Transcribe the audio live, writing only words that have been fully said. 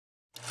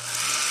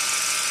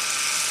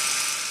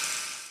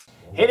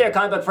Hey there,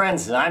 comic book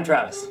friends, I'm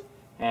Travis,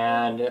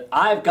 and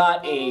I've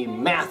got a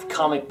math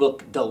comic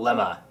book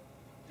dilemma.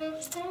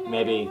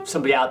 Maybe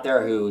somebody out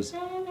there who's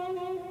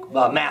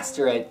a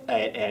master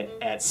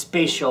at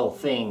spatial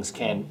things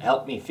can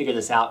help me figure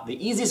this out.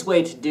 The easiest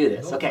way to do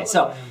this. Okay,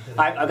 so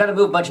I've got to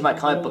move a bunch of my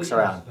comic books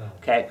around.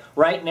 Okay,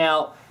 right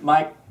now,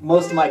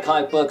 most of my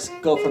comic books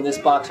go from this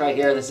box right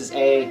here. This is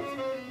A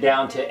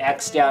down to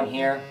X down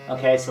here.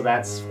 Okay, so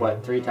that's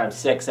what, 3 times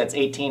 6, that's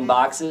 18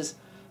 boxes.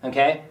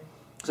 Okay,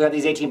 so I have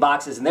these 18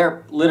 boxes and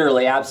they're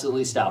literally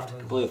absolutely stuffed,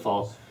 completely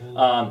full.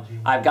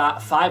 I've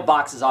got 5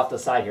 boxes off the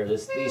side here.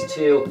 There's these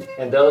 2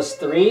 and those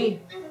 3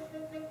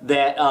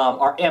 that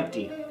are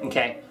empty.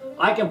 Okay,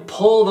 I can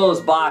pull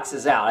those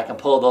boxes out. I can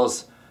pull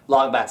those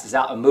long boxes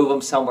out and move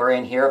them somewhere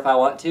in here if I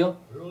want to.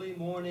 Early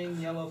morning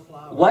yellow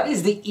flower. What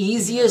is the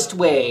easiest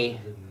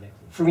way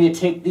for me to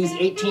take these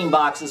 18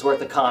 boxes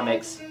worth of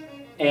comics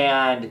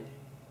and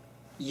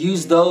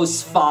use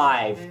those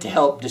 5 to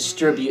help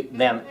distribute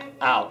them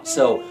out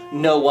so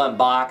no one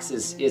box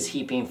is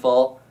heaping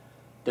full?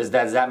 Does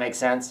that make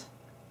sense?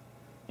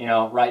 You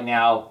know, right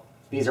now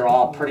these are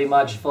all pretty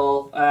much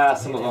full.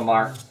 Some of them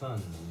aren't.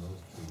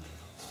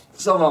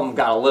 Some of them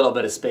got a little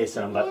bit of space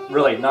in them, but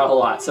really not a whole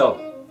lot. So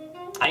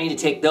I need to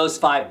take those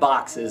 5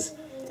 boxes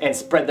and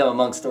spread them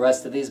amongst the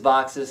rest of these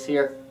boxes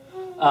here.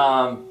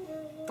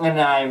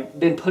 And I've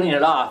been putting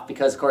it off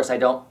because, of course, I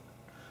don't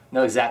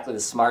know exactly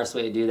the smartest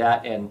way to do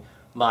that. And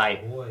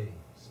my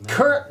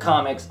current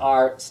comics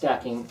are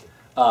stacking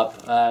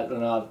up. I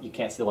don't know, you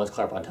can't see the ones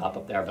clear up on top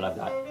up there, but I've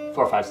got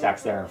 4 or 5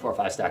 stacks there and 4 or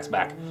 5 stacks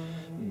back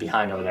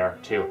behind over there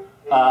too.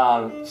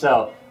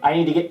 So I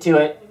need to get to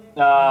it.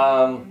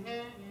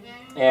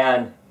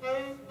 And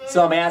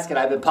so I'm asking,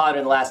 I've been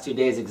pondering the last 2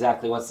 days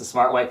exactly what's the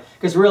smart way.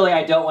 Because really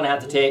I don't want to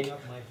have to take,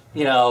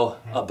 you know,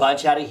 a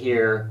bunch out of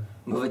here,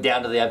 move it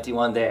down to the empty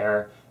one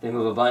there, then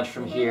move a bunch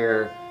from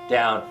here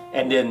down,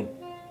 and then,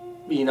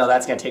 you know,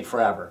 that's going to take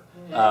forever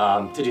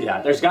to do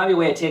that. There's got to be a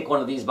way to take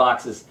one of these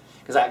boxes,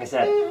 because like I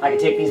said, I can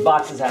take these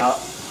boxes out,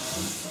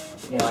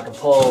 you know, I can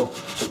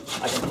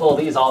pull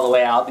these all the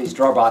way out, these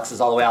drawer boxes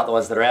all the way out, the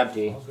ones that are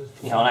empty,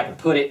 you know, and I can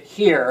put it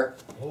here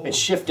and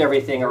shift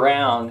everything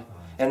around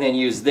and then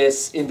use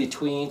this in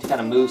between to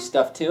kind of move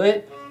stuff to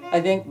it,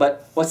 I think.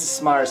 But what's the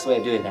smartest way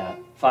of doing that?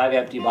 5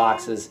 empty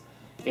boxes,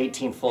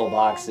 18 full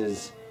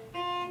boxes.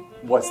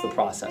 What's the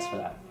process for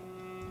that?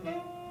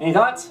 Any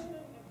thoughts?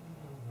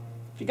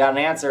 If you got an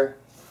answer,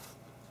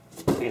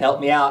 if you can help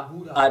me out,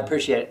 I'd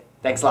appreciate it.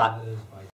 Thanks a lot.